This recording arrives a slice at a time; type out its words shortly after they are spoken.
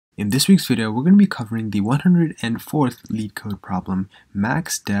In this week's video, we're going to be covering the 104th LeetCode problem,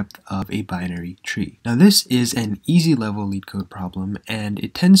 max depth of a binary tree. Now this is an easy level LeetCode problem, and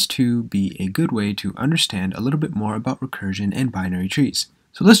it tends to be a good way to understand a little bit more about recursion and binary trees.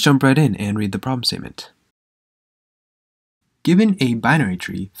 So let's jump right in and read the problem statement. Given a binary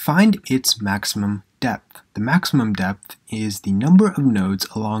tree, find its maximum depth. The maximum depth is the number of nodes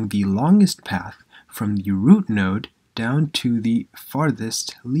along the longest path from the root node down to the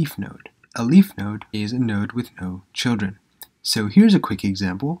farthest leaf node. A leaf node is a node with no children. So here's a quick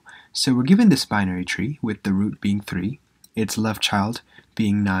example. So we're given this binary tree with the root being 3, its left child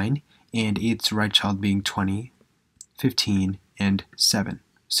being 9, and its right child being 20, 15, and 7.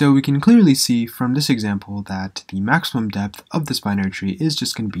 So we can clearly see from this example that the maximum depth of this binary tree is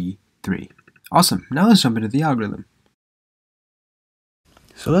just going to be 3. Awesome, now let's jump into the algorithm.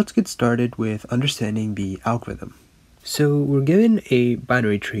 So let's get started with understanding the algorithm. So we're given a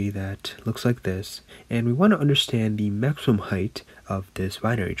binary tree that looks like this, and we want to understand the maximum height of this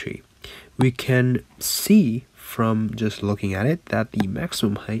binary tree. We can see from just looking at it that the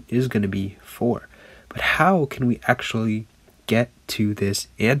maximum height is going to be 4. But how can we actually get to this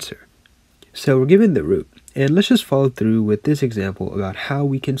answer? So we're given the root, and let's just follow through with this example about how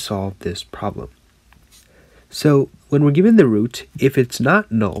we can solve this problem. So when we're given the root, if it's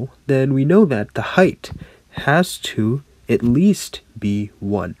not null, then we know that the height has to at least be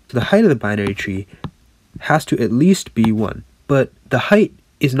 1. So the height of the binary tree has to at least be 1. But the height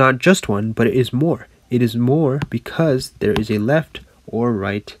is not just 1, but it is more. It is more because there is a left or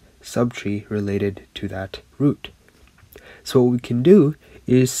right subtree related to that root. So what we can do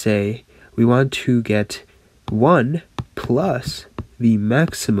is say we want to get 1 plus the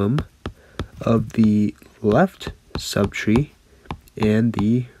maximum of the left subtree and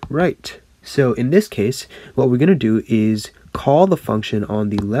the right. So in this case, what we're going to do is call the function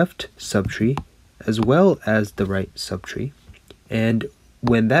on the left subtree as well as the right subtree. And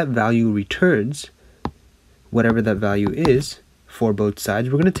when that value returns, whatever that value is for both sides,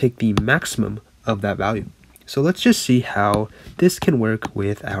 we're going to take the maximum of that value. So let's just see how this can work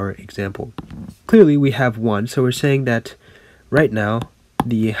with our example. Clearly we have 1, so we're saying that right now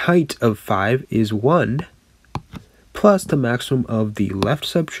the height of 5 is 1 plus the maximum of the left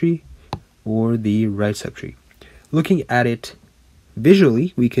subtree or the right subtree. Looking at it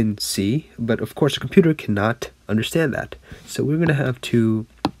visually, we can see, but of course a computer cannot understand that. So we're going to have to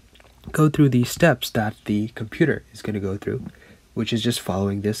go through the steps that the computer is going to go through, which is just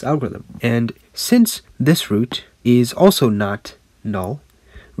following this algorithm. And since this root is also not null,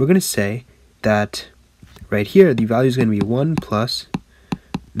 we're going to say that right here the value is going to be 1 plus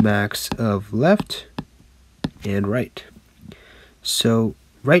max of left and right. So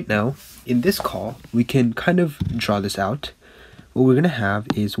right now, in this call, we can kind of draw this out. What we're going to have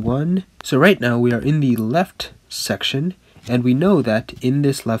is 1. So right now we are in the left section, and we know that in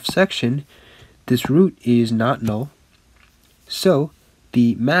this left section, this root is not null. So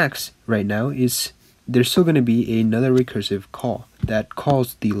the max right now is, there's still going to be another recursive call that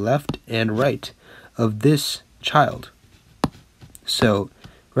calls the left and right of this child. So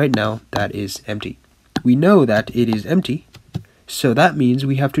right now that is empty. We know that it is empty, so that means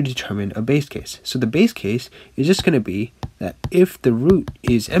we have to determine a base case. So the base case is just going to be that if the root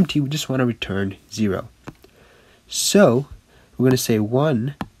is empty, we just want to return 0. So we're going to say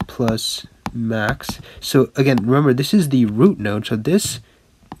 1 plus max. So again, remember this is the root node, so this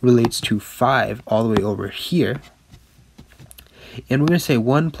relates to 5 all the way over here. And we're going to say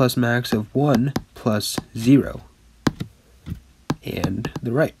 1 plus max of 1 plus 0 and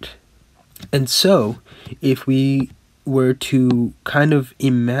the right. And so if we were to kind of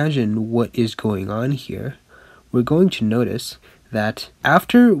imagine what is going on here, we're going to notice that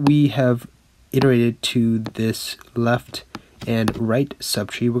after we have iterated to this left and right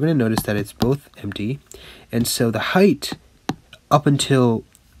subtree, we're going to notice that it's both empty. And so the height up until,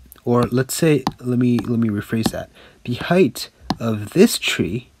 or let's say, let me rephrase that. The height of this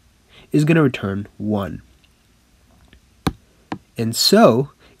tree is going to return 1. And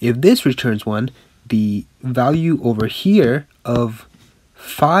so if this returns 1, the value over here of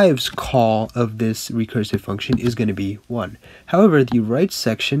 5's call of this recursive function is going to be 1. However, the right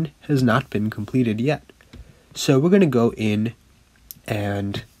section has not been completed yet. So we're going to go in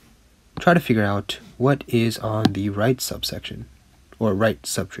and try to figure out what is on the right subsection, or right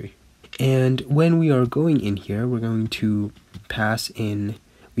subtree. And when we are going in here, we're going to pass in,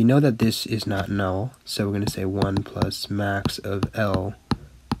 we know that this is not null, so we're going to say 1 plus max of L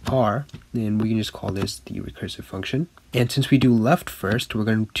R, and we can just call this the recursive function. And since we do left first, we're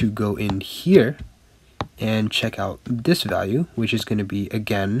going to go in here and check out this value, which is going to be,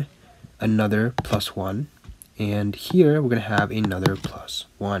 again, another plus 1. And here we're going to have another plus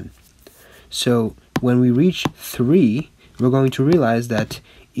 1. So when we reach 3, we're going to realize that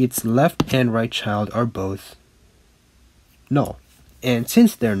its left and right child are both null. And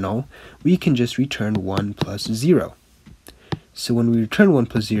since they're null, we can just return 1 plus 0. So when we return 1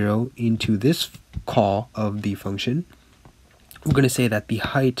 plus 0 into this call of the function, we're going to say that the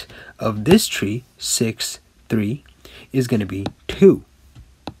height of this tree, 6, 3, is going to be 2.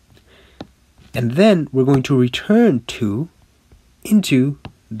 And then we're going to return 2 into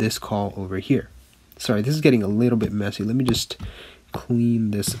this call over here. Sorry, this is getting a little bit messy. Let me just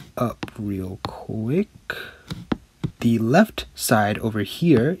clean this up real quick. The left side over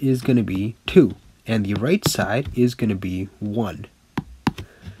here is going to be 2, and the right side is going to be 1.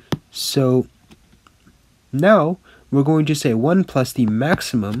 So now we're going to say 1 plus the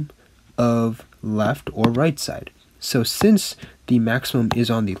maximum of left or right side. So since the maximum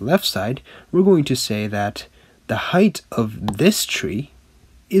is on the left side, we're going to say that the height of this tree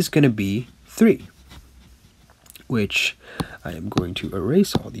is going to be 3, which I am going to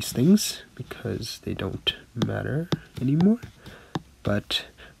erase all these things because they don't matter anymore. But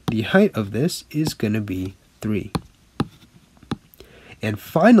the height of this is going to be 3. And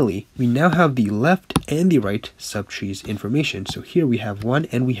finally, we now have the left and the right subtrees information. So here we have 1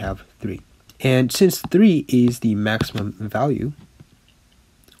 and we have 3. And since 3 is the maximum value,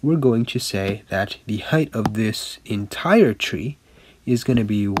 we're going to say that the height of this entire tree is going to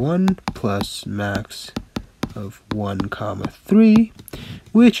be 1 plus max of 1 comma 3,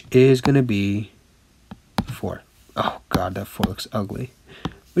 which is going to be 4. Oh god, that 4 looks ugly.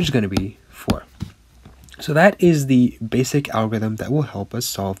 Which is going to be 4. So that is the basic algorithm that will help us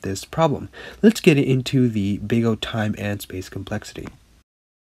solve this problem. Let's get into the big O time and space complexity.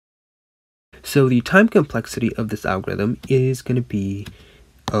 So the time complexity of this algorithm is going to be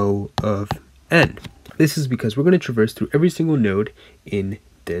O of n. This is because we're going to traverse through every single node in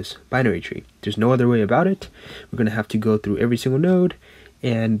this binary tree. There's no other way about it. We're going to have to go through every single node,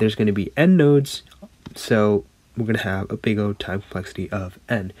 and there's going to be n nodes, so we're going to have a big O time complexity of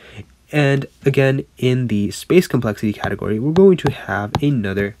n. And again, in the space complexity category, we're going to have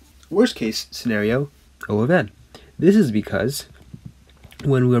another worst case scenario, O of n. This is because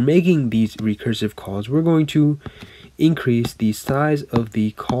when we're making these recursive calls, we're going to increase the size of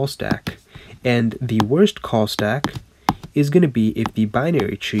the call stack, and the worst call stack is going to be if the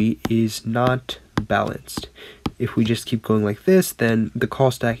binary tree is not balanced. If we just keep going like this, then the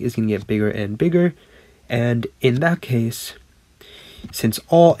call stack is going to get bigger and bigger, and in that case, since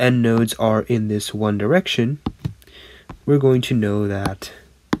all n nodes are in this one direction, we're going to know that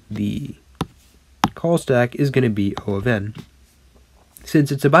the call stack is going to be O of n.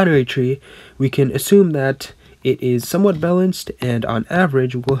 Since it's a binary tree, we can assume that it is somewhat balanced, and on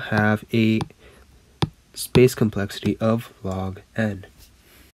average we'll have a space complexity of log n.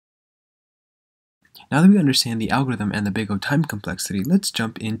 Now that we understand the algorithm and the big O time complexity, let's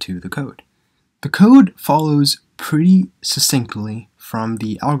jump into the code. The code follows pretty succinctly from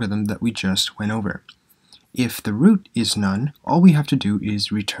the algorithm that we just went over. If the root is none, all we have to do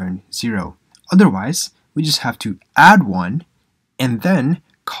is return 0. Otherwise, we just have to add 1 and then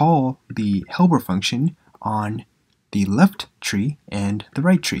call the helper function on the left tree and the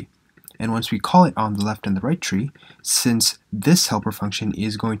right tree. And once we call it on the left and the right tree, since this helper function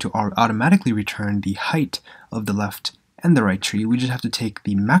is going to automatically return the height of the left and the right tree, we just have to take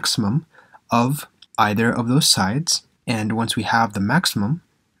the maximum of either of those sides, and once we have the maximum,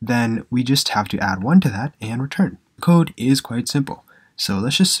 then we just have to add 1 to that and return. The code is quite simple, so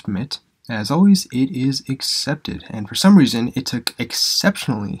let's just submit. As always, it is accepted, and for some reason it took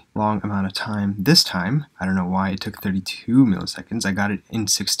exceptionally long amount of time this time. I don't know why it took 32 milliseconds. I got it in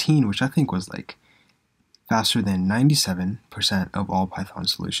 16, which I think was like faster than 97% of all Python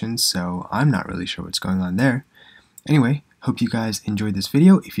solutions, so I'm not really sure what's going on there. Anyway, hope you guys enjoyed this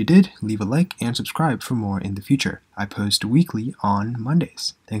video. If you did, leave a like and subscribe for more in the future. I post weekly on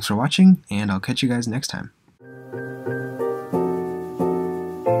Mondays. Thanks for watching, and I'll catch you guys next time.